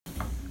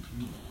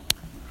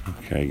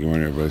Okay, good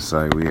morning,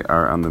 everybody. We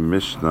are on the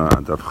Mishnah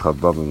Daf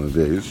Chavav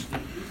Amavez.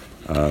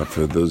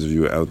 For those of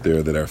you out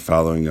there that are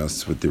following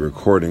us with the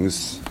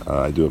recordings,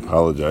 I do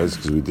apologize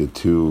because we did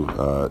two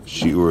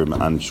shiurim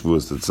on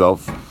Shavuos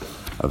itself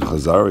of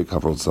Chazar. We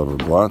covered Savar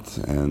Blot,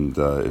 and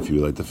if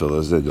you would like to fill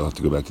those in, you'll have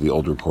to go back to the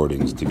old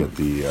recordings to get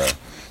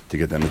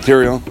that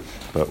material.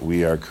 But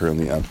we are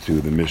currently up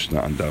to the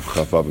Mishnah on Daf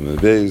Chavav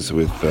Amavez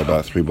with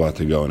about 3 blot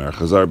to go in our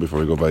Chazar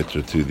before we go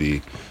weiter to the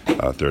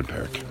third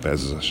parak.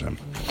 Be'ezus Hashem.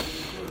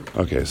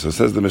 Okay, so it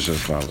says the Mishnah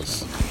as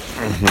follows.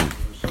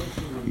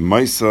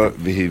 Maisa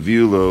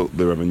v'hiviulo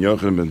l'Rabbi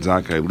Yochanan ben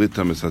Zakkai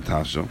lita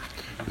misatasho.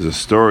 There's a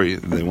story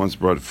that they once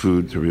brought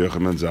food to Rabbi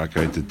Yochanan ben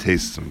Zakkai to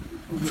taste some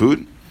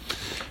food.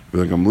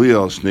 With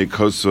Gamliel shnei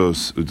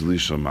kosos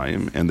udlisha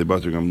mayim, and they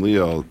brought to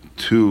Gamliel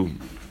 2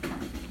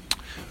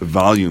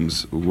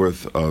 volumes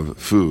worth of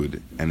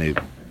food and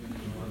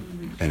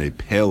a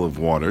pail of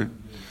water.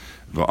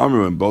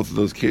 V'amru, in both of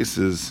those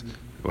cases,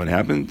 what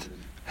happened?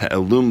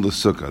 Ha'elum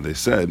l'sukkah. They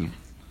said,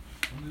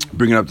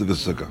 bring it up to the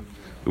sukkah.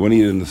 We want to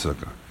eat it in the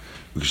sukkah.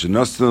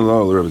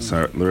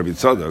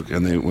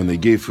 And when they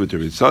gave food to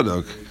Rabbi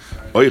Tzadok,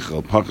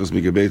 oichel pachas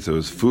mikabetza,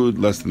 was food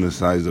less than the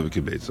size of a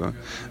kibetza.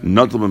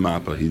 Natal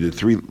b'mapa, he did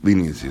 3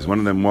 leniencies. One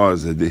of them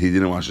was that he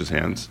didn't wash his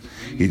hands.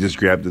 He just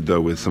grabbed it though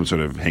with some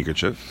sort of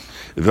handkerchief.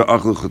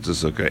 V'achlu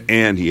chutz sukkah,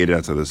 and he ate it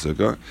outside the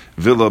sukkah.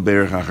 V'lo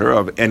berach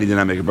acharav, and he did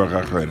not make a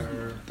bracha acharena.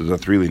 Those are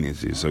 3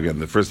 leniencies. So again,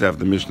 the first half of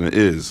the Mishnah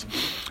is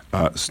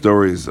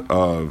stories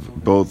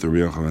of both the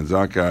Rabbi Yochanan ben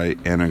Zakkai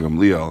and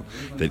Gamliel,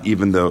 that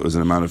even though it was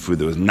an amount of food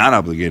that was not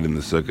obligated in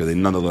the sukkah, they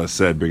nonetheless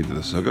said, bring it to the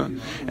sukkah.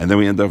 And then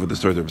we end up with the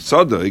story of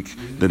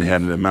Tzadok, that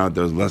had an amount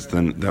that was less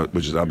than that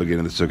which is obligated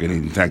in the sukkah, and he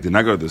in fact did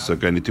not go to the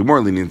sukkah. And the 2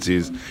 more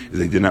leniencies is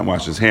they did not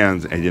wash his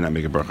hands and he did not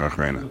make a bracha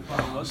acharena.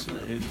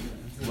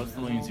 What's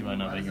the leniency by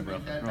not making a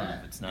bracha acharena?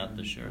 If it's not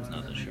the shirt, it's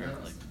not the shirt.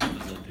 Like, what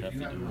does it have to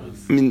do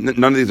with? I mean,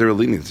 none of these are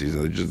leniencies.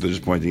 They're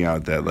just pointing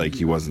out that like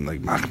he wasn't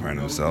like machmer on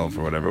himself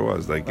or whatever it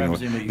was. Like, you know,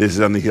 this is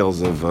on the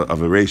heels of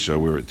a ratio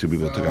where 2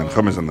 people took on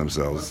chumash on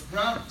themselves.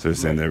 So they're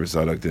saying that Rabbi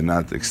Tzadok did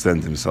not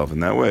extend himself in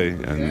that way.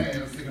 And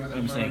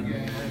I'm saying,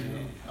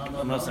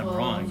 unless I'm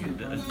wrong,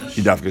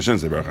 he dafka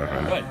shouldn't say bracha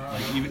acharena. Right.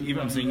 Like even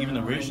I'm saying even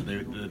the ratio,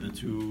 the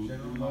two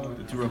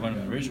rabbanim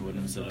in the ratio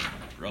wouldn't have said a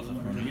bracha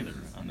acharena either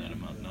on that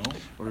amount. No,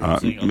 or are you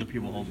saying other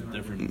people hold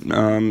different?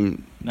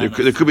 There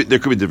could be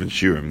different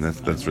shiurim.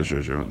 That's for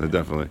sure.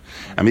 Definitely.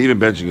 I mean, even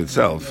benching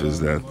itself is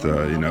that the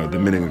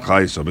minig and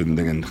klai yisrael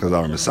and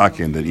Chazal are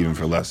masakin that even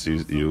for less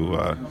you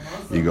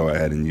go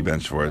ahead and you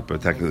bench for it.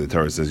 But technically, the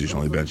Torah says you should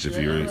only bench if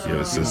you're a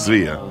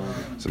sesviya.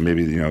 So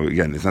maybe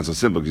again, it's not so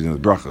simple because the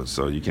brachos,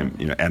 so you can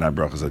add on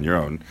brachos on your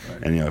own.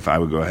 And if I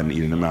would go ahead and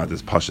eat an amount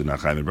that's pasha not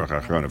chayv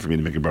bracha acharona, for me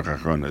to make a bracha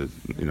acharona,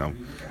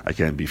 I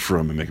can't be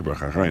frum and make a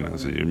bracha acharona.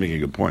 So you're making a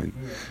good point.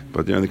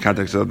 But in the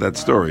context of that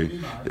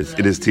story,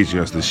 it is teaching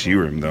us the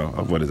shiurim though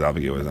of what is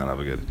obligated, what is not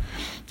obligated.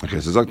 Okay,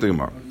 so Zok the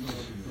Gemara.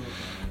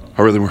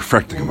 Or really more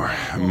frak the Gemara.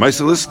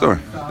 Maisa story.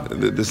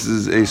 This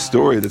is a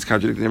story that's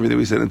contradicting everything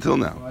we said until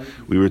now.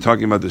 We were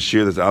talking about the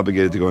shir that's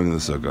obligated to go into the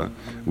sukkah.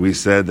 We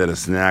said that a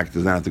snack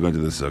does not have to go into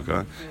the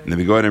sukkah. And then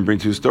we go ahead and bring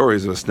 2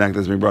 stories of a snack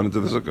that's being brought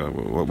into the sukkah.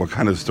 What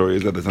kind of story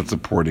is that? That's not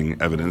supporting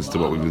evidence to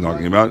what we've been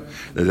talking about.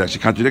 There's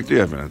actually contradictory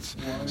evidence.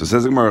 So it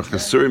says the Gemara,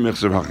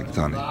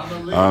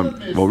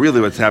 well,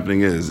 really what's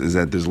happening is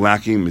that there's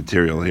lacking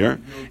material here.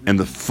 And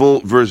the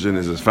full version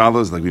is as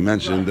follows. Like we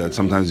mentioned, that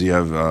sometimes you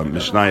have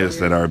mishnayos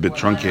that are a bit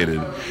truncated,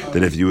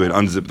 that if you would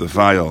unzip the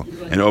file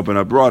and open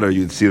up broader,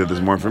 you'd see that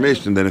there's more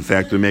information. Then in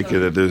fact, we make it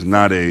that there's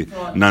not a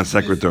non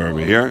sequitur over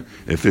here.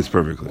 It fits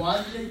perfectly.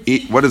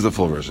 What is the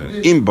full version?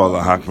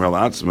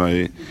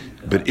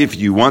 But if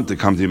you want to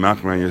come to be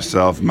machmer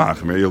yourself,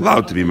 machmer, you're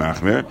allowed to be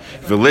machmer.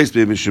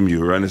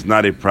 And it's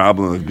not a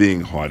problem of being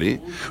haughty.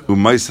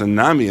 And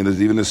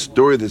there's even a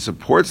story that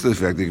supports the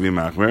fact that you can be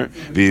machmer.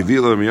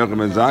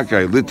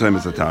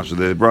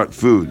 They brought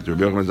food to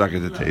Rabbi Yochanan ben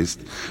Zakkai to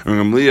taste.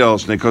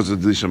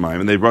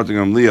 And they brought to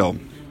Gamliel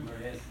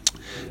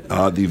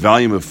the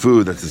volume of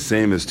food that's the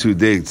same as 2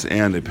 dates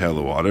and a pail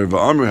of water.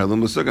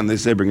 And they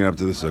say, bring it up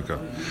to the sukkah.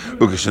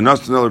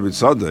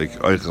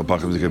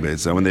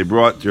 When they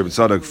brought to Rabbi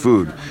Tzadok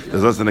food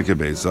there's less than a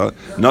kibetza,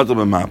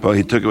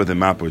 he took it with a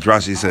mappa, which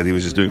Rashi said he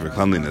was just doing for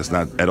cleanliness,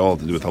 not at all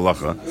to do with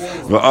halacha.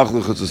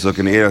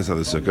 And he ate outside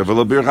the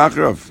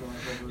sukkah.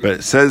 But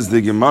it says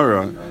the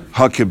Gemara,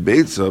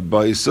 ha-kibetza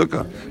by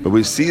sukkah. But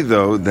we see,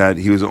 though, that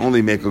he was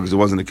only makel because it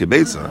wasn't a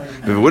kibetza.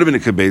 If it would have been a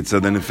kibetza,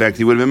 then in fact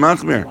he would have been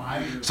machmer.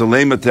 So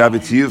leima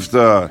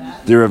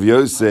tabitiyufta de Rav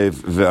Yosef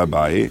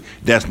ve'abayi.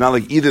 That's not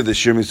like either the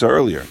shir we saw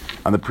earlier.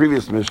 On the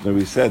previous Mishnah,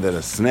 we said that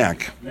a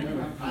snack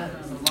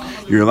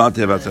you're allowed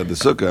to have outside the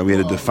sukkah, and we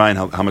had to define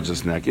how much a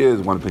snack is.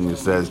 One opinion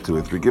says 2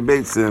 or 3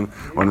 kibetzim.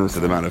 One of them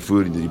said the amount of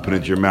food that you put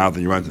into your mouth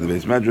and you run to the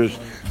base medrash.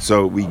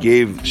 So we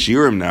gave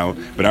shiurim now,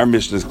 but our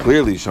Mishnah is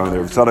clearly showing that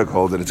Rav Tzadok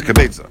holds that it's a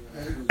kibetza.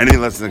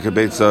 Anything less than a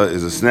kibetza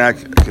is a snack.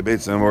 A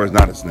kibetza anymore is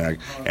not a snack,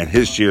 and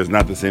his shear is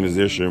not the same as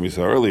their shear we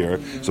saw earlier.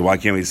 So why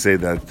can't we say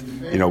that?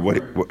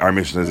 What our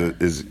mission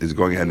is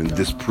going ahead and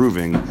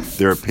disproving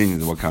their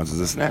opinion of what counts as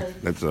a snack.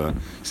 That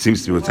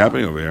seems to be what's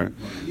happening over here.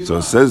 So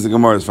it says the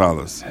Gemara as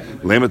follows: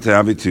 Lema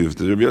te'avi tuv.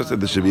 The Rabbi Yosef,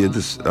 there should be a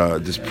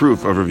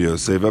disproof of Rabbi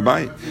Yosef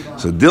abai.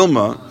 So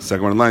Dilma,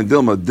 second one in line,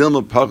 Dilma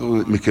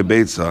pachu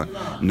mikabetza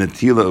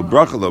netila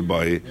ubracha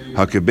lobai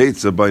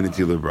hakabetza by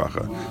netila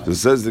ubracha. So it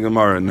says the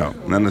Gemara, no,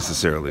 not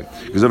necessarily,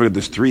 because over here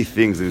there's three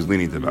things that he's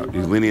lenient about.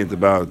 He's lenient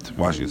about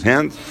washing his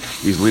hands,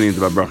 he's lenient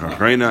about bracha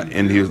achrayna,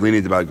 and he was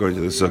lenient about going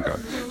to the sukkah.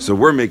 So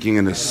we're making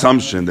an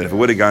assumption that if it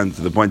would have gotten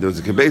to the point that it was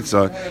a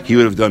kibetza, he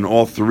would have done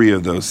all three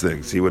of those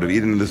things. He would have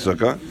eaten in the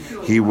sukkah,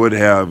 he would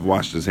have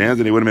washed his hands,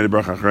 and he would have made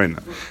a bracha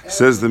achrayna.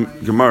 Says the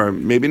Gemara,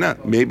 maybe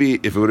not. Maybe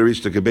if it would have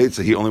reached a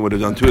kibetza, he only would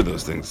have done two of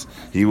those things.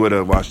 He would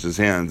have washed his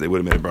hands, they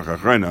would have made a bracha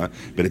achrayna,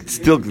 but it's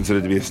still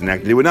considered to be a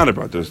snack that he would not have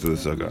brought those to the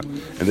sukkah.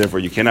 And therefore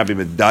you cannot be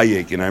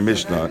medayek in our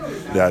Mishnah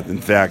that in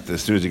fact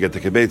as soon as you get to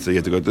kibetza you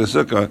have to go to the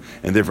sukkah,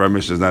 and therefore our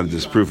Mishnah is not a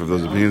disproof of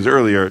those opinions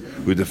earlier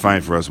who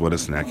defined for us what a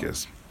snack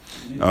is.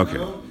 Okay,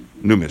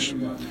 new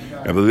Mishnah.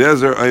 Rabbi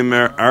Eliezer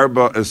Omer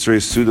Arba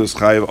Esrei Sudos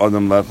Chayiv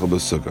Adam Lachal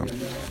B'Sukkah.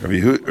 Rabbi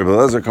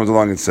Eliezer comes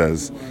along and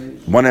says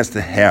one has to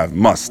have,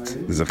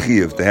 there's a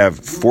chiyuv to have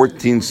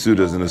 14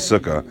 sudas in a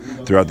sukkah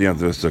throughout the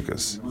end of the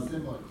sukkahs.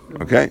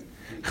 Okay?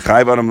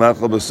 Chayiv Adam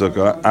Lachal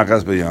B'Sukkah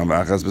Achas B'Yam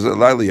Achas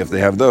B'Layla. You have to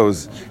have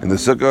those in the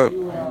sukkah,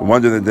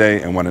 one during the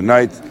day and one at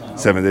night,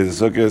 7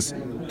 days of sukkahs,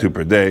 2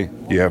 per day,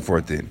 you have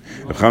 14.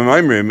 The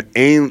Chachamim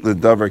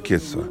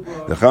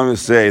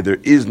say there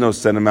is no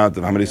set amount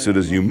of how many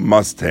sudas you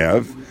must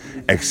have,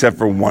 except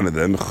for one of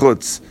them,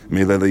 chutz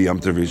milele yom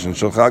tov rishon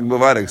shel chag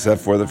b'vad,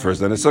 except for the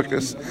first night of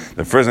sukkahs.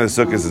 The first night of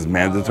sukkahs is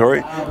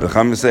mandatory. The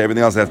Chachamim say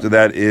everything else after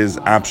that is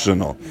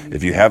optional.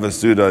 If you have a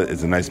suda,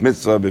 it's a nice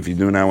mitzvah. But if you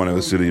do not want to have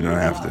a suda, you don't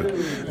have to.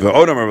 The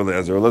Odom Rabbi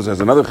Eliezer has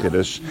another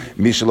chiddush.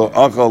 Mishlo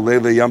achal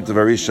leile yom tov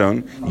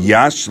rishon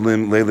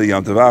yashlim leile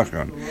yom tov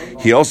achron.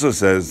 He also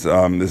says,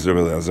 this is Rabbi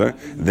Eliezer,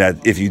 that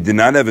if you did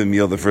not have a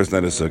meal the first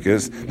night of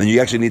sukkahs, then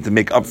you actually need to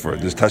make up for it.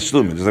 There's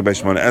tashlum, just like by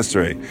Shmona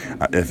Esrei.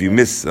 If you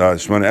miss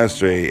Shmona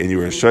Esrei and you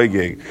were a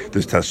shoygig,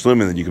 there's tashlum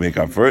and then you can make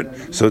up for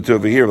it. So too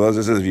over here,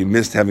 Eliezer says if you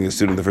missed having a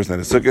student the first night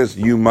of sukkahs,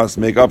 you must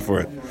make up for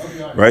it.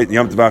 Right?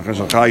 Yom Tov Achron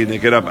Shel Chag, you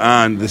make it up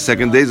on the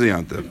second days of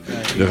Yom Tov.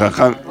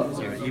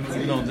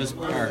 Even though this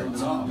part,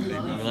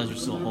 Eliezer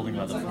still holding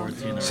about the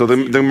 14. So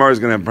the Gemara is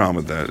going to have a problem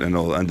with that, and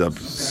it'll end up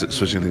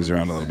switching things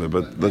around a little bit.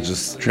 But let's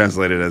just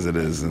translate it as it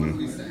is. And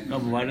no,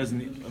 but why doesn't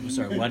he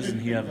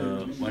have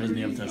Tashuvah on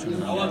the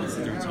other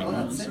 13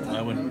 months?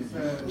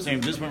 I'm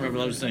saying this point, Rabbi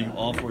Eliezer is saying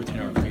all 14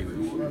 are clear.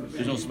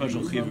 There's no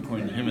special chiyuv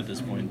according to him at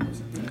this point.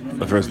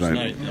 The first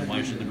night. Then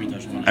why should there be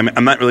tashlumin?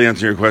 I'm not really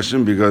answering your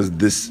question because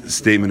this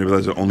statement of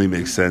Eliezer only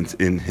makes sense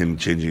in him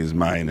changing his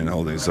mind and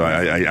holding. So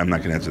I'm not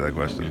going to answer that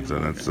question. So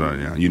that's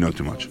you know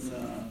too much.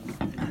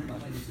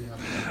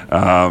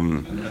 I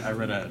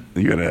read ahead.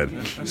 You got ahead.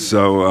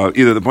 So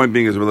either the point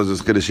being is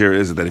Eliezer Kiddush here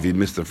is that if you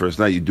missed the first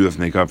night, you do have to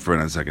make up for it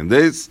on second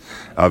days.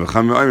 The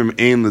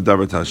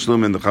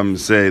Chachamim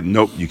say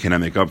nope, you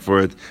cannot make up for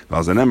it.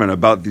 And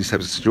about these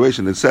types of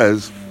situations, it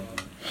says.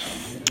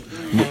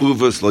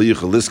 Mu'uvas lo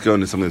yichel lisko,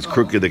 and it's something that's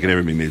crooked that can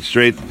never be made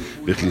straight.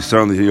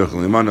 V'chisar li yichel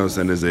limanos,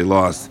 and is a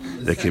loss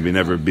that can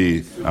never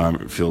be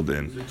filled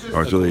in.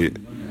 Or it's really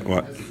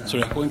what? So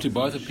according to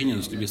both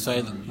opinions, do we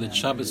say that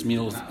Shabbos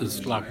meal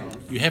is like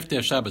you have to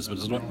have Shabbos, but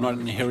it's not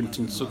inherent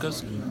in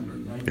Sukkot?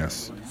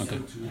 Yes. Okay.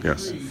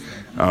 Yes.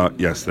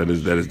 Yes, that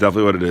is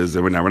definitely what it is.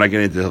 We're not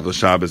getting into Hilchos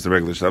Shabbos, the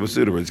regular Shabbos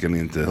Suda. We're just getting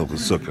into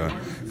Hilchos Sukkah.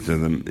 So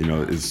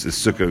is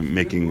Sukkah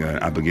making an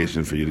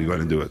obligation for you to go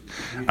ahead and do it?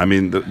 I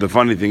mean, the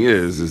funny thing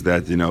is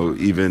that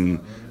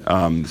even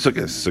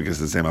Sukkah is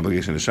the same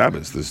obligation as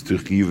Shabbos. There's 2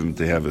 chiyuvim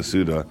to have a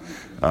Suda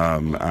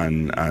on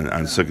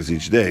Sukkot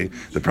each day.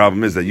 The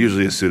problem is that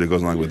usually a Suda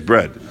goes along with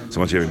bread. So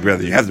once you have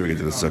bread, you have to bring it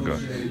to the Sukkah.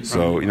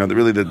 So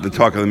the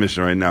talk of the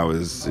Mishnah right now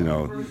is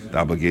the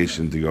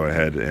obligation to go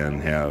ahead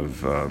and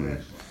have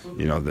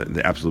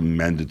the absolute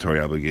mandatory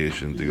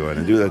obligation to go ahead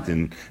and do that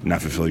and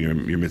not fulfill your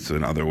mitzvah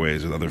in other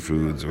ways with other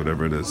foods or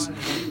whatever it is.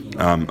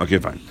 Okay,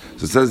 fine.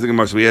 So it says the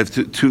Gemara. So we have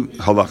two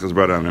halachas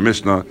brought out in our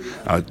Mishnah.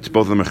 Both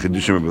of them are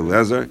chidushim of Rabbi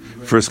Eliezer.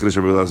 First chiddush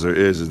of Rabbi Eliezer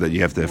is that you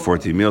have to have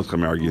 14 meals.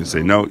 Chachamim argue and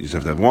say no, you just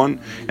have to have one.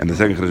 And the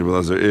second chiddush of Rabbi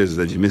Eliezer is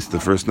that you missed the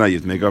first night, you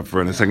have to make up for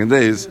it in the second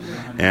days.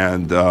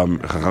 And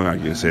Chachamim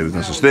argue and say there's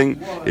no such thing.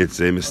 It's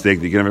a mistake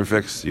that you can never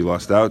fix. You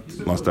lost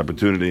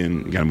opportunity,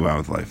 and you got to move on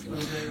with life.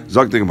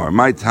 Zok the Gemara.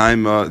 My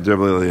time, Rabbi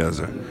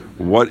Eliezer.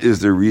 What is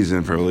the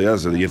reason for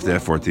Eliezer that you have to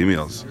have 14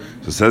 meals?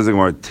 So it says the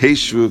Gemara,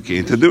 Teishvu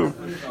Kein Tadur.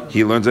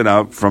 He learns it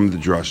out from the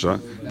drasha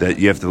that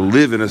you have to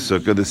live in a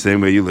sukkah the same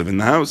way you live in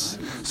the house.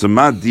 So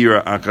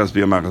madira akas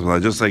b'yamakas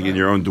b'layla, just like in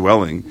your own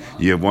dwelling,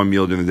 you have one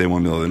meal during the day,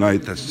 one meal of the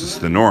night. That's just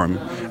the norm.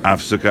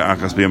 Af sukkah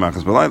akas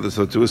b'yamakas b'layla.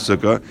 So to a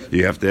sukkah,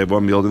 you have to have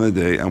one meal during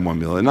the day and one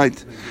meal at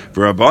night.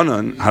 For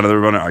Rabbanan, how do the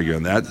Rabbanan argue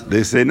on that?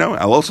 They say no.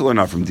 I'll also learn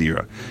out from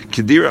dira.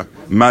 Kedira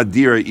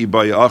madira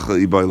ibay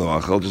achel ibay lo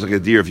achel. Just like a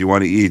deer, if you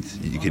want to eat,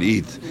 you can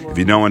eat. If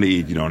you don't want to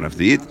eat, you don't have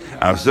to eat.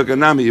 Af sukkah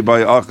nami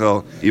ibay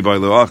achel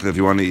ibay lo achel. If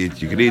you want to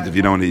eat, you can eat. If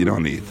you don't want to eat, you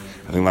don't eat.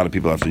 I think a lot of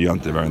people after Yom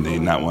Tov are in the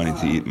not wanting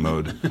to eat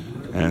mode.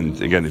 And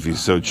again, if you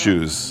so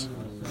choose,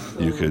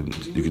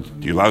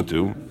 you're allowed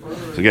to.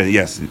 So again,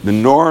 yes, the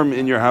norm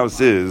in your house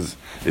is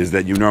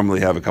that you normally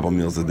have a couple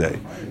meals a day.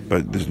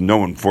 But there's no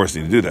one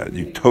forcing you to do that.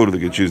 You totally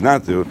could choose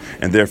not to,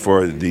 and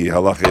therefore the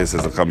halacha is,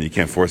 says the Chacham, you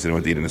can't force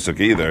anyone to eat in a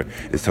sukkah either.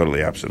 It's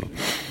totally optional.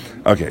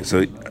 Okay,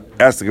 so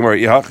ask the Gemara,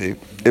 Ihachi,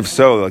 if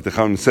so, like the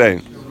Chacham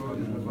say,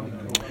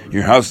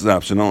 your house is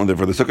optional, and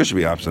therefore the sukkah should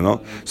be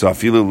optional. So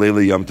afilu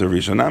leila yom tov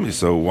rishonami.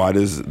 So why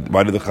did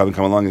the Chachamim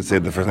come along and say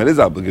the first night is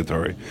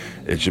obligatory?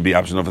 It should be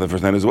optional for the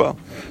first night as well.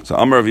 So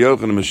Amar of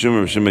Yochanan Meshum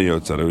Shimba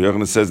Yotzadak.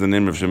 Yochanan says the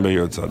name of Shimba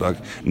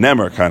Yotzadak.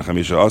 Nemar kan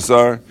chamisha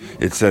asar.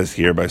 It says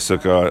here by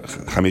sukkah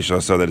chamisha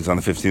asar that it's on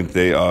the 15th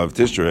day of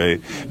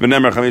Tishrei. But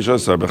Nemar chamisha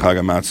asar b'chag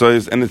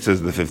hamatzois, and it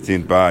says the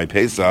 15th by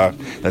Pesach.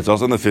 That's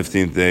also on the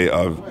 15th day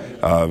of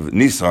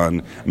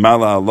Nisan.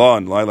 Mala Allah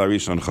and Laila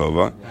Rishon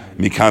Chova.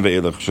 Mikan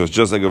ve'elach. So it's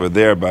just like over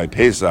there by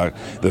Pesach,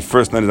 the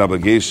first night is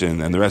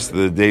obligation, and the rest of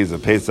the days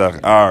of Pesach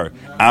are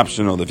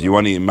optional. If you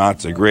want to eat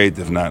matzah, great.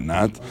 If not,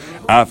 not.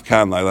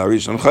 Afkan laila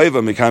rishon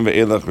chayva mikan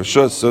ve'elach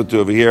rishus. So too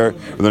over here,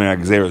 we're learning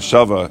Gzeira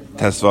Shava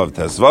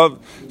tesvav.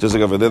 Just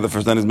like over there, the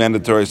first night is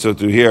mandatory. So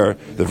too here,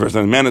 the first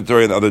night is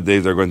mandatory. The other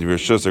days are going to be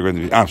rishus, are going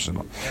to be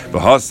optional.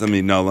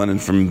 V'hasami nalan,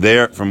 and from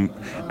there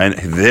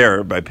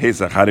by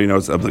Pesach, how do you know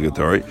it's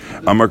obligatory?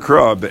 Amar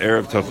kra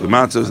be'erev tochli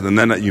matzos, and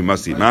then you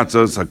must eat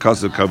matzos.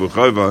 Hakasu kavu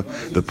chayva.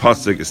 The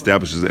pasuk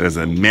establishes it as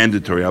a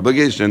mandatory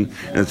obligation,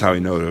 and that's how we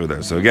know it over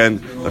there. So again,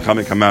 the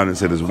Chachamim come out and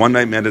say there's one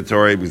night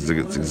mandatory because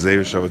it's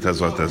Gzeira Shava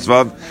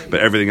tesvav,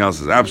 but everything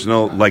else is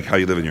optional, like how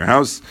you live in your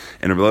house.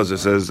 And Rabbi Elazar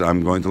says,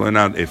 I'm going to learn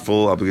out a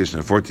full obligation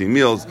of 14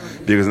 meals,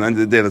 because at the end of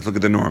the day, let's look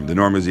at the norm. The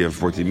norm is you have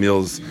 14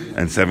 meals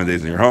and 7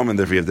 days in your home, and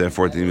therefore you have to have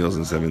 14 meals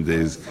and 7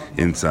 days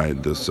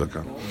inside the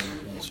sukkah.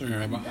 Sorry,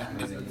 Rabbi,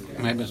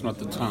 maybe it's not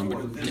the time, but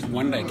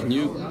one day, can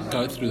you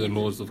go through the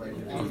laws of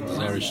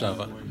Gzeira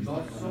Shava?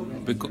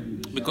 Because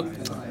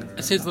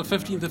it says the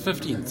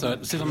 15th, so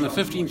it says on the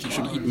 15th you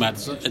should eat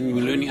matzah, and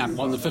we're learning on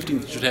the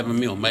 15th you should have a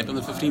meal. Maybe on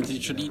the 15th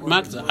you should eat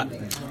matzah.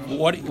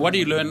 What do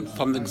you learn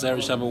from the Gzeira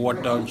Shava,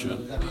 what don't you?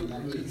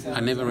 I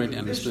never really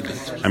understood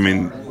it. I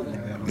mean,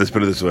 let's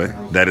put it this way,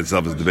 that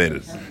itself is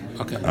debated.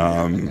 Okay.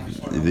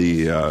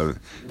 The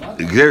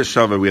Gzeira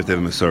Shava we have to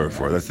have a Masorah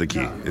for. That's the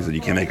key. Is that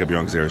you can't make up your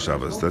own Gzeira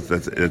Shavas.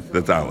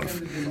 That's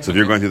Aleph. So if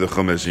you're going through the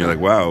Chumash and you're like,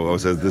 wow, it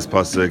says this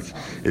pasuk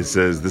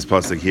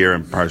here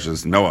in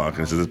Parshas Noach,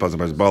 and it says this pasuk in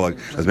Parshas Balak.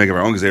 Let's make up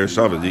our own Gzeira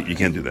Shava. You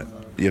can't do that.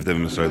 You have to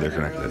have a Masorah there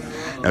connected.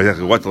 Now,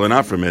 exactly what to learn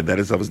out from it, that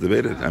itself is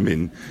debated. I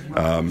mean,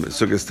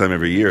 Sukkot's time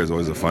every year is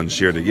always a fun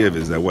share to give.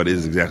 Is that what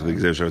is exactly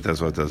Gzeira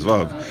Shava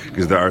Tesvav?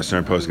 Because there are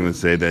certain poskim that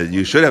say that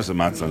you should have some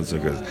matzah on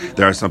Sukkot.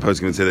 There are some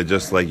poskim that say that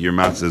just like your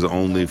matzah is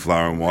only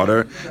flour and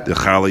water, the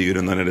challah you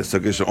don't learn at a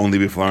sukkah should only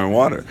be flour and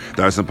water.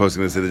 There are some poskim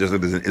that say that just like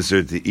there's an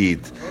isser to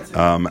eat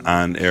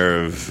on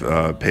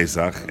Erev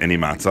Pesach, any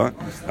matzah,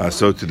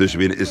 so too there should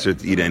be an isser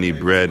to eat any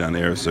bread on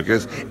Erev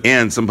Sukkot.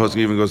 And some poskim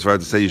even goes as far as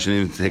to say you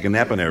shouldn't even take a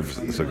nap on Erev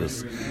Sukkot.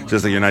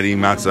 Just like you're not eating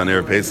matzah on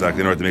Erev Pesach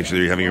in order to make sure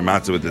that you're having your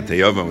matzah with the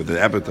teyava, with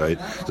the appetite.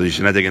 So you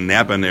should not take a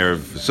nap on Erev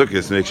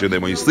Sukkot to make sure that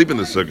when you sleep in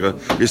the sukkah,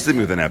 you're sleeping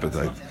with an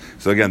appetite.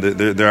 So again,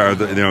 there are,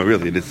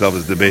 really, it itself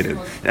is debated.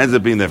 It ends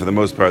up being that for the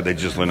most part, they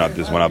just learn out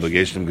this one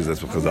obligation because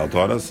that's what Chazal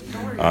taught us,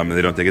 and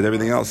they don't take it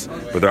everything else.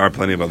 But there are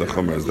plenty of other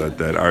chumras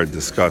that are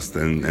discussed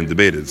and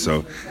debated.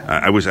 So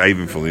I wish I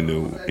even fully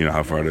knew,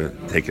 how far to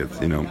take it.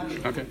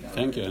 Okay,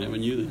 thank you. I never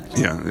knew that.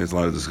 Yeah, there's a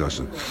lot of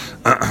discussion.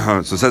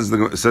 So says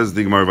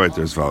the Gemara right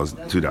there as follows: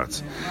 2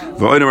 dots.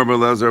 V'oidim Rabbi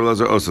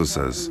Elazar also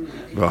says,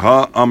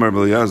 V'ha Amar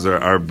Rabbi Elazar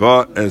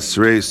arba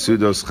esrei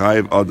sudos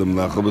chayiv adam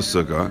lechel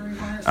b'sukkah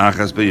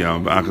achas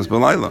b'yom v'achas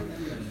b'layla.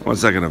 1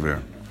 second over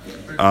here.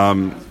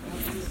 Rabbi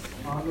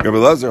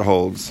Elazar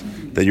holds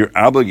that you're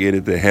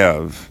obligated to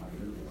have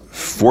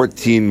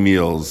 14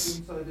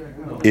 meals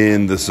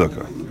in the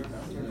sukkah.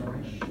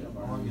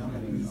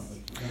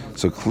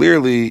 So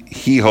clearly,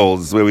 he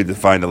holds the way we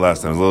defined it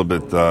last time. It was a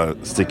little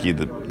bit sticky,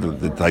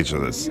 the title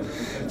of this.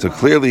 So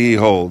clearly, he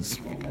holds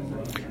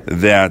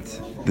that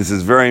this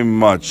is very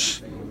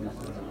much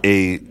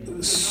a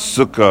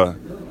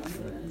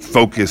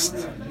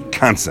sukkah-focused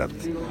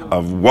concept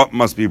of what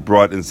must be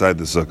brought inside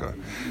the sukkah.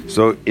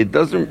 So it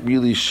doesn't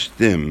really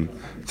stim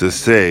to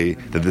say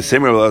that the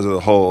same Rabbi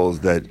Elazar holds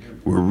that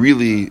we're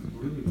really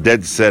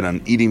dead set on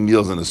eating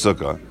meals in the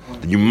sukkah,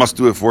 that you must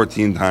do it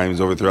 14 times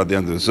over throughout the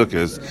end of the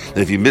sukkahs,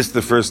 that if you miss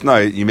the first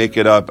night, you make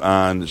it up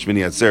on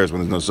Shmini Atzeres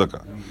when there's no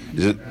sukkah.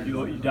 You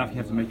definitely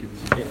have to make it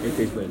 8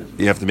 days later.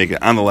 You have to make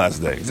it on the last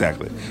day,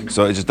 exactly.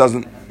 So it just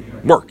doesn't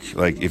work.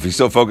 Like if he's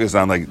so focused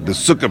on like the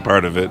sukkah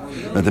part of it,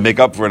 then to make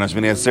up for it on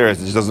Shmini Atzeres,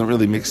 it just doesn't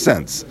really make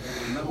sense.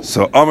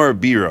 So Amar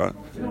Bira,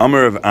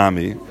 Amar of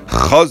Ami,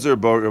 Chazer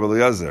Bo Rebbe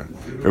Eliezer.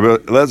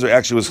 Rebbe Eliezer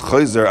actually was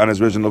Chazer on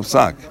his original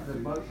psak.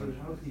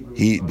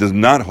 He does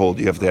not hold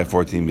you have to have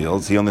 14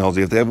 meals. He only holds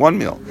you have to have one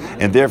meal.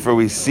 And therefore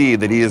we see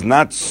that he is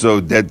not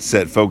so dead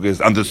set focused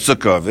on the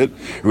sukkah of it.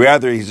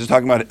 Rather, he's just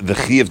talking about the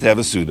chiyuv to have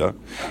a suda.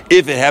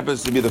 If it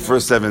happens to be the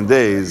first 7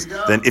 days,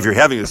 then if you're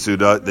having a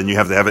suda, then you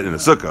have to have it in a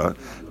sukkah.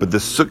 But the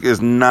sukkah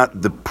is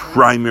not the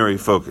primary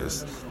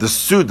focus. The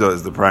suda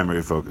is the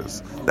primary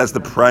focus. That's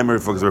the primary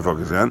focus we're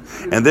focusing on.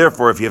 And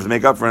therefore, if you have to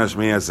make up for an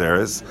Shmini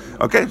Atzeres,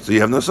 okay, so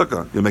you have no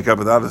sukkah. You'll make up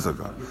without a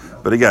sukkah.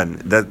 But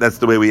again, that's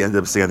the way we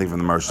ended up seeing, I think, from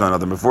the Marshan,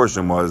 other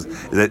Meforshim was,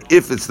 is that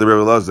if it's the Rebbe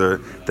Eliezer,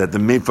 that the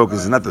main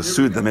focus is not the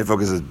suit, the main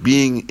focus is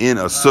being in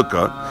a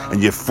sukkah,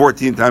 and you have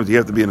 14 times you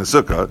have to be in a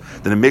sukkah,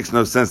 then it makes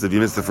no sense if you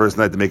miss the first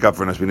night to make up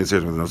for an Shmini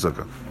Atzeres with no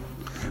sukkah.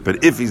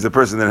 But if he's the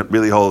person that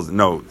really holds,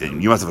 no,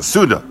 you must have a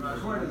suda.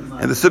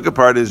 And the sukkah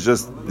part is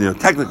just,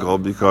 technical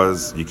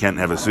because you can't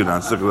have a suda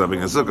on sukkah without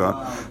being a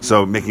sukkah.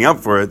 So making up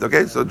for it,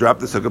 okay, so drop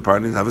the sukkah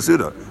part and have a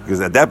suda.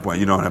 Because at that point,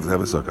 you don't have to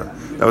have a sukkah.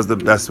 That was the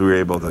best we were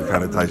able to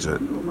kind of touch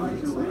it.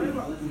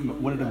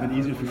 Would it have been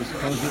easier if you was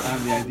focused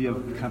on the idea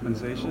of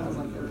compensation?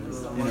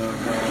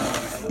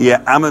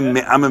 Yeah, I'm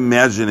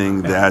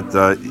imagining that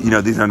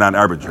these are not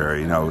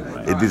arbitrary.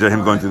 These are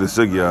him going through the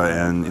sugya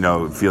and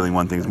feeling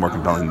one thing is more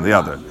compelling than the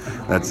other.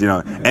 That's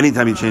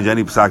anytime you change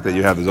any psak that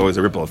you have, there's always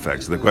a ripple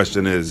effect. So the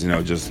question is,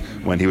 just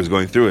when he was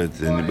going through it,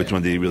 and which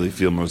one did he really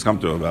feel most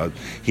comfortable about?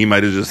 He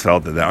might have just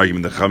felt that the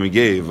argument that Chami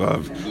gave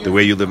of the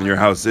way you live in your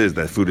house is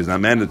that food is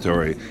not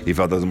mandatory. He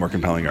felt that was a more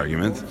compelling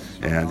argument,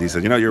 and he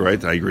said, you're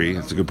right. I agree.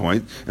 It's a good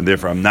point, and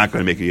therefore I'm not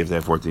going to make you have to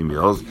have 14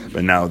 meals.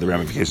 But now the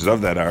ramifications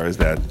of that is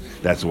that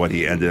that's what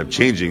he ended up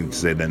changing to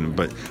say then.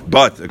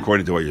 But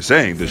according to what you're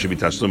saying, there should be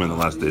tashlum in the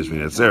last days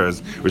Shmini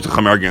Atzeres, which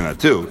Chacham arguing on that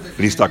too.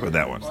 But he's stuck with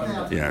that one.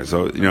 Yeah.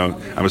 So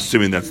I'm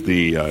assuming that's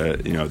the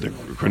the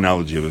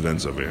chronology of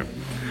events over here.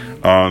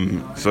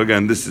 So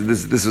again, this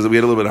is we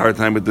had a little bit of a hard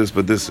time with this,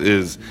 but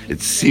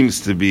it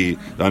seems to be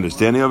the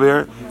understanding over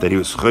here that he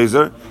was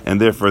chayzer,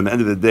 and therefore, at the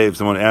end of the day, if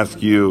someone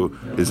asks you,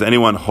 does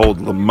anyone hold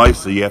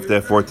l'maisa, you have to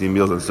have 14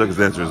 meals, and the circus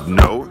answer is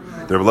no.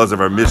 The Rebbe Eliezer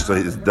of our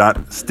Mishnah does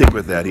not stick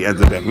with that. He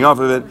ends up backing off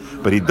of it,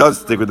 but he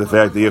does stick with the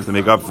fact that you have to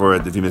make up for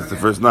it if you miss the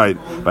first night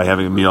by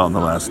having a meal on the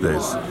last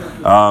days.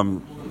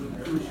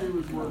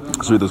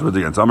 Let's read those words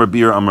again. So Amar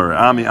Bir, Amar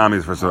Ami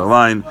is the first of the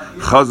line.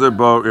 Chazer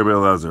Bo Rebbe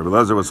Eliezer. Rebbe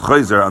Eliezer was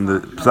chayzer on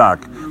the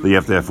psak that you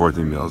have to have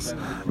 14 meals.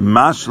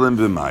 Mashlim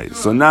b'mai.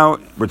 So now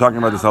we're talking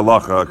about this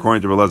halacha.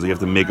 According to Rebbe Eliezer, you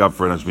have to make up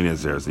for it on Shmini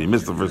Atzeres. So you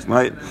missed the first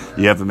night,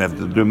 you have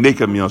to do a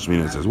make-up meal on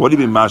Shmini Atzeres. What do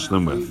you be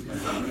mashlim with?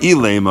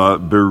 Ilema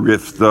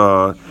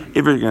berifta.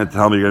 If you're going to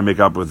tell me you're going to make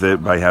up with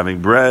it by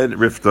having bread,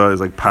 rifta is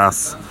like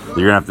pas.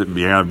 You're going to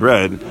have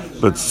bread.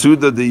 But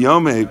suda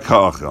diyome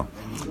ka'achel.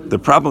 The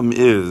problem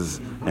is,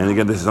 and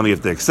again, this is something you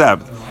have to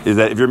accept, is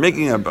that if you're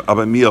making up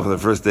a meal for the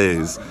first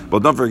days,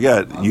 well, don't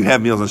forget, you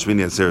have meals on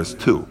Shmini Atzeres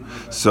too.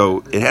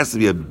 So it has to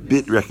be a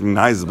bit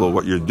recognizable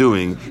what you're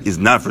doing is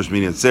not for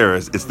Shmini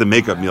Atzeres, it's the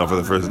makeup meal for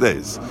the first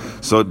days.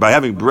 So by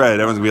having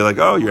bread, everyone's going to be like,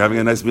 oh, you're having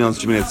a nice meal on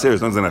Shmini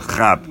Atzeres. No one's going to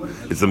chap.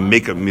 It's a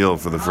makeup meal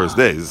for the first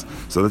days.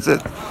 So that's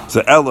it.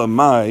 So Ella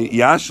Mai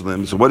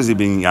Yashlim, so what is he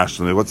being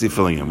Yashlim? What's he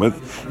filling in with?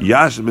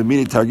 Yashlim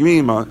B'mini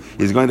Targmima,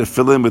 he's going to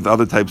fill in with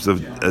other types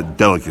of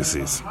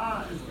delicacies.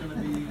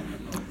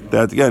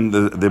 That again,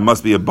 there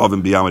must be above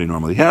and beyond what he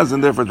normally has,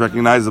 and therefore it's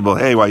recognizable.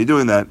 Hey, why are you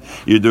doing that?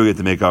 You're doing it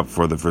to make up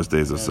for the first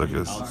days of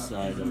Sukkot.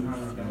 Outside of a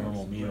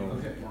normal meal,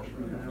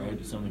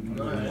 right? Something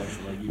completely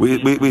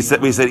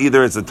We said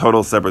either it's a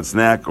total separate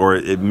snack, or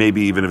it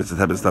maybe even if it's the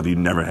type of stuff you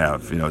never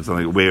have. It's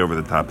something way over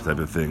the top type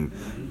of thing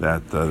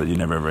that you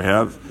never ever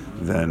have.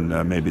 Then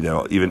maybe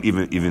they'll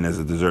even as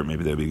a dessert,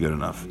 maybe they'll be good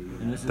enough.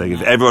 Like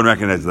if everyone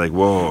recognizes, like,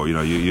 whoa,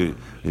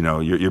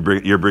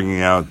 you're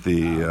bringing out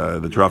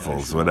the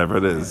truffles, whatever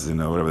it is,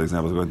 whatever the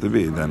example is going to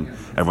be, then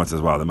everyone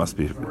says, wow, there must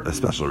be a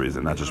special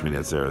reason, not just Shmini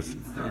Atzeres.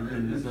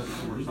 And there's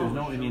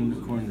no Indian,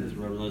 according to this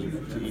Rebbe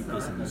Eliezer, to eat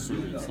this in the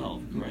suit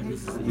itself, right?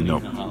 This is in the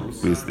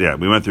house.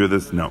 We went through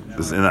this. No,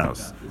 this is in the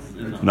house.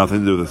 Nothing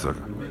to do with the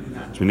sukkah.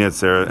 Shmini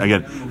Atzeres.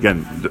 Again,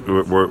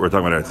 we're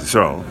talking about Eretz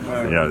Yisrael.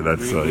 Yeah,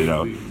 that's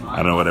I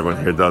don't know what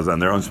everyone here does on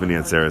their own Shmini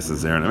Atzeres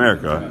is there in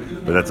America,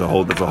 but that's a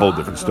whole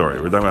different story.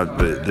 We're talking about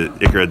the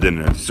Ikar Din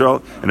in Eretz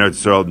Yisrael. In Eretz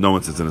Yisrael, no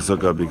one sits in a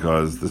sukkah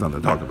because there's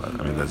nothing to talk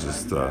about. I mean, that's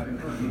just there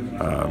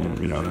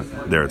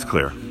it's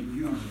clear.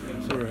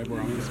 Sorry,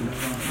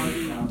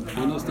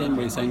 I understand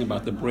what you're saying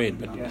about the bread,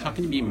 but how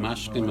can you be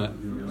mashlim a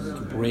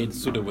bread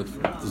suda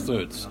with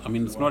desserts? I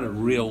mean, it's not a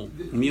real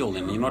meal,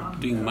 and you're not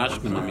doing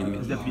mashlim. I mean,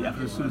 is that the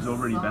after suda is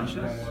already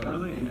benches,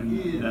 really,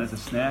 and then it's a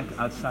snack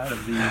outside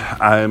of the?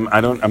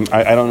 I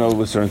don't know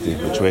with certainty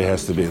which way it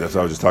has to be. That's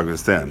why I was just talking to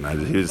Stan.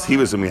 He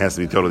was assuming it has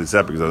to be totally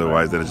separate, because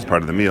otherwise, then it's just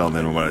part of the meal, and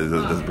then it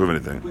doesn't prove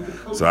anything.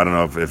 So I don't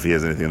know if he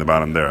has anything in the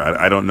bottom there.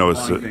 I don't know.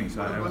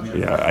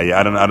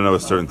 I don't know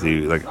with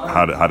certainty like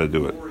how to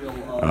do it.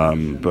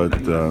 But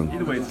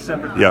Either way, it's a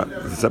separate thing. yeah,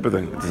 it's a separate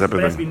thing. It's a separate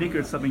It has to thing. be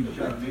nicker, something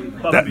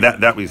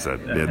That we said.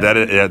 Yeah,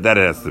 that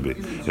it has to be.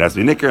 It has to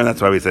be nicker, and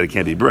that's why we said it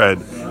can't be bread.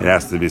 It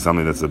has to be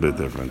something that's a bit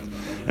different.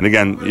 And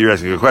again, you're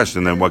asking a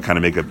question, then what kind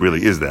of makeup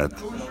really is that?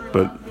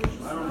 But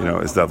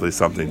it's definitely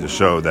something to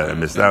show that I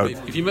missed out.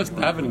 If you missed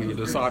davening and you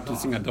decide to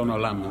sing a Don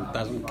Olam, it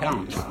doesn't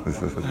count.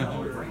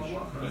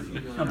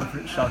 No, but for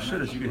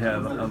shalshudas, you could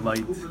have a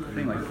light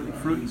thing like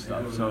fruit and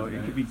stuff. So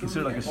it could be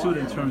considered like a suda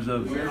in terms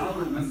of,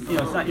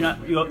 it's not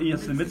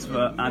it's the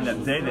mitzvah on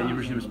that day that you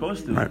originally were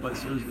supposed to. Right. But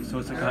so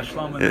it's like a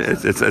hashlam.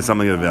 It's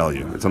something of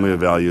value. It's something of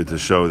value to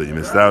show that you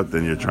missed out.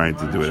 Then you're trying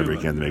to do whatever you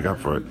can to make up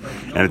for it.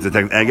 And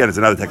again, it's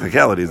another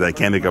technicality is that I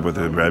can't make up with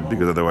the bread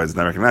because otherwise it's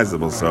not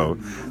recognizable. So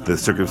the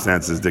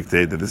circumstances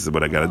dictate that this is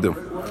what I got to do.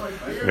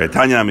 Okay,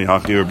 Tanya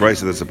Amihachi, a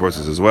brisa that supports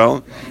this as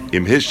well.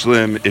 Im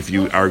hishlim, if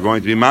you are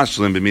going to be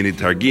mashlim, b'mini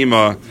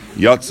targima,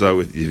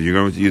 yotza, if you're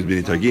going to use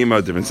b'mini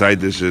targima, different side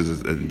dishes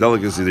and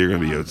delicacies, you're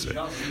going to be yotza.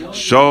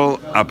 Shol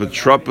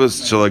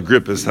apotropos shel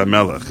Agrippus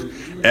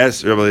hamelech,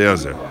 es Rebbe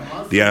Eliezer.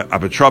 The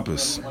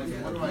apotropos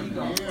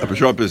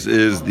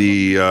is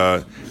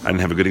the I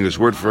didn't have a good English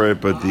word for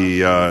it, but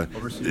the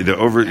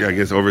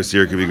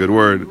overseer could be a good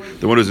word.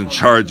 The one who's in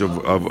charge of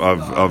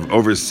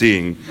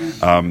overseeing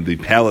the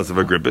palace of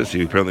Agrippus.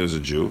 He apparently was a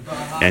Jew,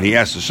 and he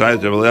asked the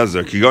Shayat Rebbe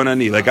Eliezer,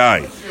 "Kigonani, like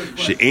I,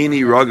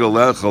 she'eni ragel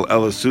lechel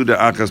el suda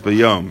achas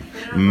bayom,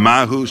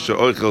 mahu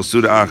she'ochel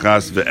suda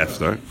achas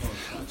ve'eftar."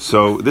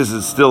 So this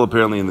is still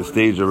apparently in the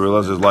stage of Rebbe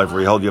Eliezer's life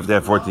where he held you have to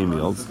have 14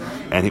 meals.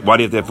 And why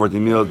do you have to have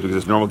 14 meals? Because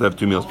it's normal to have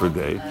 2 meals per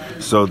day.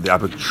 So the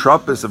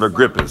apotropos of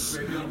Agrippus,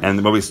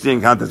 and what we see in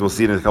context, we'll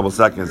see it in a couple of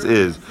seconds,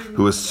 is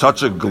who was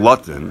such a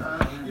glutton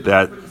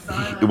that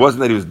it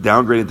wasn't that he was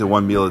downgrading to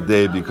 1 meal a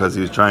day because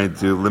he was trying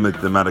to limit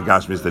the amount of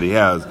gashmis that he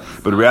has,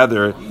 but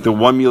rather the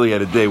 1 meal he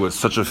had a day was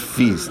such a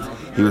feast.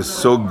 He was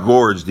so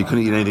gorged he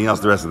couldn't eat anything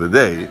else the rest of the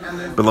day.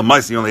 But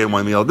Lamais, he only had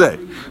 1 meal a day.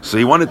 So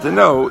he wanted to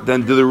know,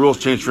 then do the rules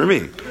change for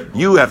me?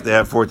 You have to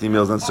have 14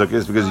 meals on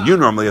Sukkot because you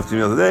normally have 2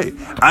 meals a day.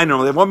 I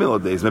normally have 1 meal a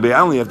day. So maybe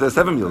I only have to have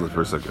 7 meals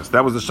per Sukkot.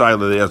 That was the Shayla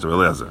that they asked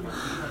Eliezer.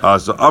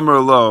 So Amar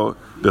Lo,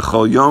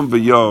 B'chol Yom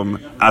V'Yom,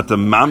 Ata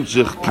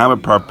Mamshich Kama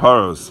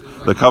Parparos,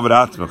 L'Kavod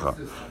Atzmecha.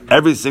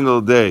 Every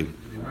single day,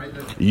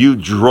 you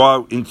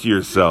draw into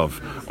yourself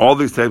all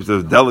these types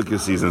of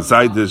delicacies and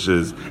side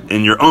dishes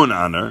in your own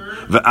honor.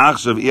 And now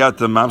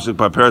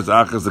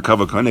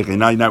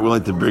you're not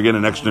willing to bring in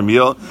an extra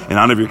meal in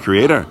honor of your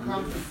Creator?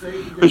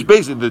 Which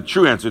basically the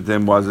true answer to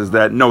him is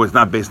that no, it's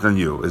not based on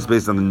you. It's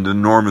based on the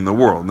norm in the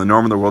world. And the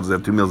norm in the world is to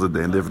have 2 meals a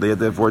day, and therefore they have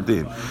to have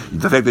 14.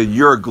 The fact that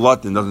you're a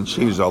glutton doesn't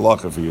change the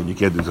halacha for you, and you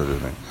can't do such a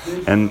thing.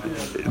 And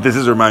this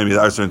is reminding me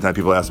that there are certain times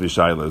people ask me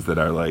shilas that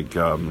are like,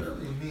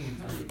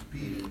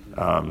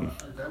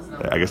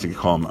 I guess you could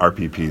call them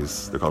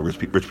RPPs. They're called rich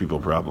people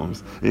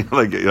problems. They type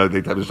of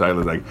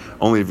shilas like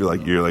only if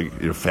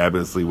you're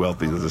fabulously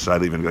wealthy does a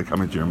shilah even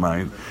come into your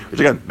mind. Which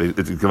again,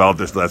 it's developed.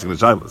 They're still asking the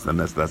shilas, and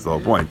that's the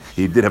whole point.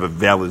 He did have a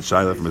valid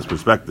shilah from his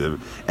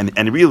perspective,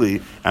 and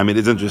really, I mean,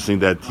 it's interesting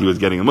that he was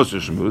getting a Musar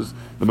Shmuz.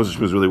 The Musar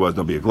Shmuz really was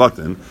don't be a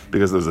glutton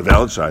because there was a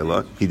valid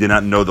shilah. He did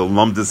not know the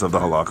lumdus of the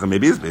halacha.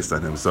 Maybe it's based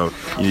on him, so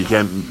you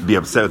can't be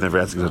upset with him for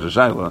asking such a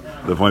shilah.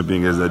 The point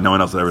being is that no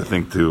one else would ever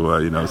think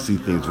to see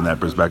things from that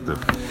perspective.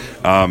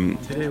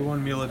 Today,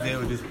 1 meal a day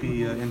would just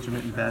be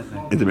intermittent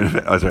fasting.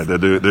 That's right. They're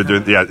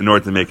doing in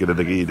order to make it that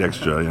they can eat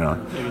extra.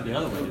 Maybe the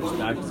other way. There's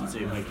doctors that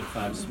say make it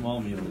 5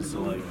 small meals.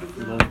 So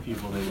for those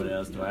people, they would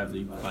ask, do I have to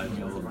eat 5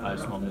 meals or 5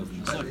 small meals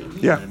in the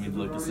Sukkot? Yeah. I mean,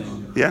 like the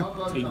same. Yeah.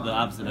 Take the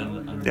opposite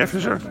end. Yeah, for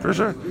sure.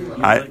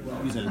 Like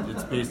you said,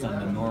 it's based on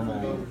the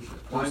normal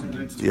person.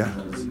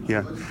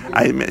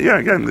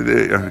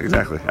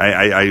 Exactly.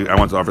 I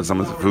once offered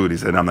someone some food. He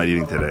said, I'm not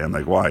eating today. I'm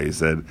like, why? He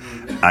said,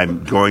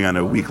 I'm going on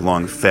a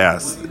week-long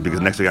fast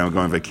because next week I'm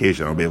going on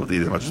vacation. I'll be able to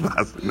eat as much as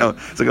possible. No,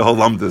 it's like a whole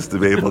lumpus to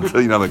be able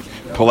to,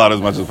 pull out as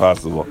much as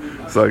possible.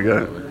 So,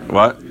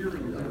 what?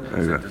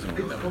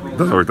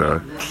 Doesn't work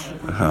that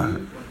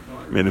way.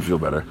 Made him feel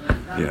better.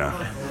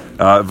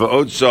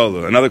 V'od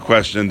shalu. Another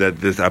question that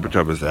this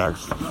apotropos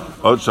asks.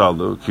 Od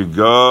shalu could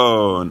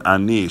go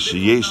ani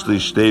sheyesh li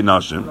shtei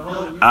nashim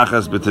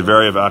achas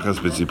b'Tiveria v'achas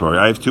b'Tzipori.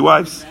 I have 2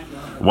 wives.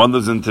 One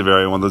lives in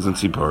Tiveria, one lives in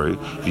Tzipori.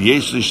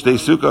 V'yesh li shtei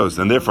sukkos,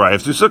 and therefore I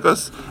have 2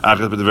 sukkos.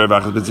 Achas b'Tiveria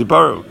v'achas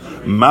b'Tziporu.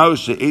 Mao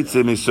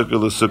she'etzei me sukkah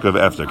l'sukkah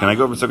v'efter. Can I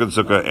go from sukkah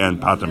to sukkah and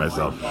pater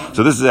myself?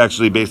 So this is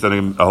actually based on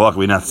a halakha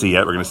we not see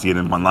yet. We're going to see it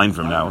in 1 line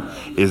from now.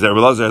 Is that Rebbe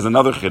Eliezer has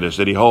another chiddush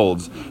that he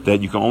holds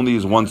that you can only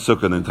use 1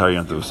 sukkah in the entire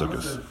Yom Tov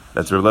sukkahs.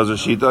 That's Rebbe Eliezer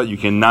Shita. You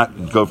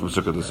cannot go from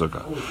sukkah to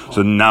sukkah.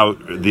 So now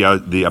the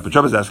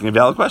apotropos is asking a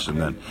valid question.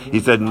 Then he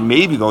said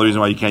maybe the only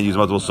reason why you can't use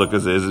multiple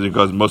sukkahs is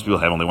because most people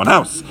have only 1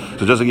 house.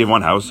 So just to give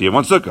 1 house. house, you have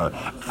one sukkah.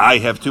 I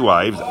have two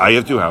wives, I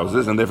have two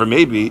houses, and therefore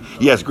maybe,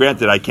 yes,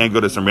 granted, I can't go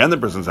to some random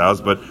person's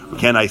house, but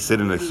can I sit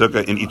in a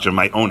sukkah in each of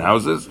my own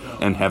houses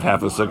and have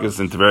half a sukkah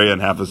in Tveria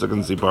and half a sukkah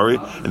in Sipori,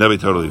 and that'll be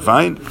totally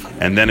fine.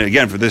 And then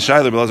again, for this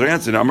Shiloh, Belazar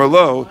answered, Amar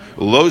lo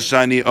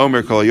shani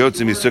omer kol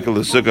yotzi misukkah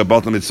l'sukkah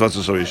baltam mitzvah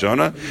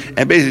shorishona,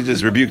 and basically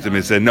just rebuked him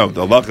and said, no,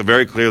 the halacha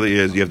very clearly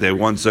is you have to have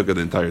one sukkah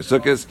the entire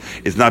sukkahs.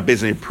 It's not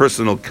based on your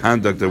personal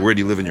conduct of where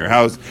do you live in your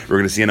house. We're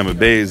going to see in Amar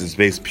Beis, it's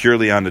based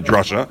purely on the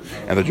drasha,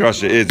 and the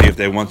drasha is you have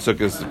to have one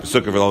sukkah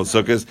for all the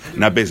sukkahs,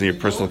 not based on your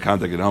personal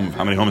conduct at home,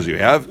 how many homes you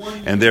have,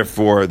 and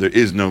therefore there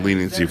is no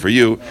leniency for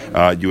you.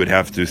 You would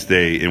have to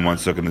stay in one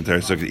sukkah, the entire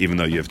sukkah, even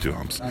though you have two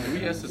homes.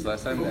 We asked this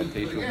last time that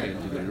Teichel came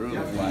into the room.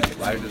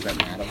 Why does that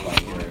modify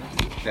here?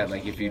 That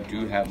like if you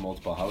do have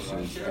multiple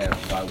houses,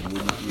 why wouldn't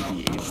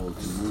you be able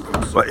to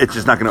move? Well, it's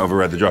just not going to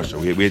override the drasha.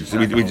 We did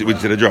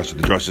a drasha.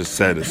 The drasha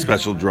said a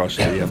special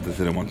drasha. You have to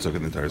sit in one sukkah,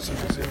 the entire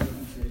sukkah.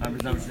 My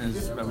presumption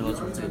is Rabbi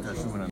Loza would say